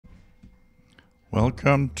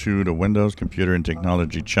Welcome to the Windows Computer and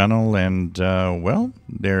Technology channel. And well,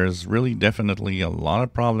 there's really definitely a lot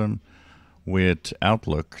of problem with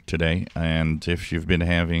Outlook today. And if you've been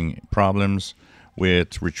having problems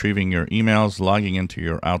with retrieving your emails, logging into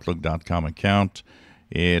your Outlook.com account,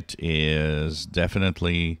 it is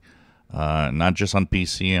definitely not just on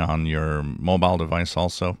PC, on your mobile device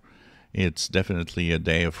also. It's definitely a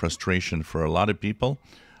day of frustration for a lot of people.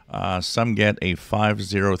 Some get a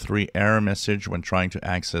 503 error message when trying to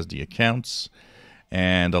access the accounts,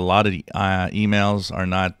 and a lot of the emails are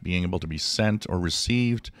not being able to be sent or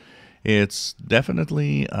received. It's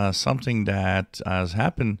definitely something that has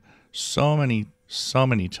happened so many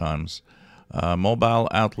times. Mobile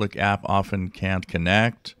Outlook app often can't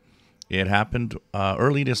connect. It happened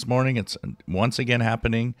early this morning. It's once again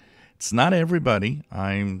happening. It's not everybody.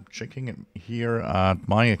 I'm checking it here at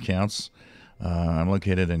my accounts. I'm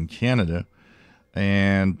located in Canada,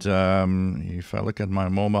 and if I look at my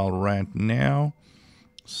mobile right now,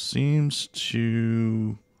 seems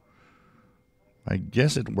to, I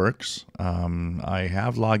guess it works. I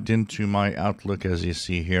have logged into my Outlook, as you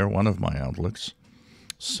see here, one of my Outlooks,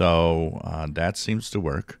 so that seems to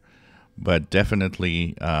work, but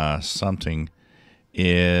definitely something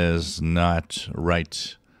is not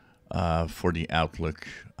right for the Outlook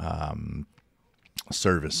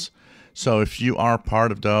service. So if you are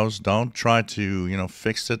part of those, don't try to,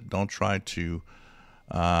 fix it. Don't try to,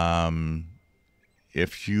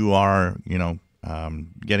 if you are,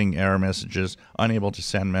 getting error messages, unable to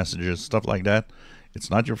send messages, stuff like that, it's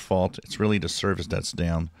not your fault. It's really the service that's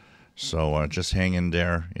down. So just hang in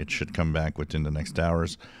there. It should come back within the next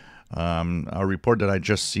hours. A report that I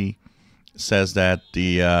just see says that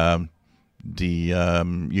you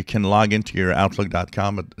can log into your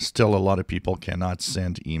Outlook.com, but still a lot of people cannot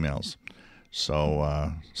send emails.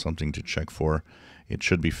 So something to check for. It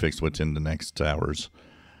should be fixed within the next hours.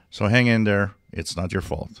 So hang in there. It's not your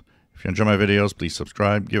fault. If you enjoy my videos, please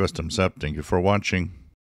subscribe. Give us thumbs up. Thank you for watching.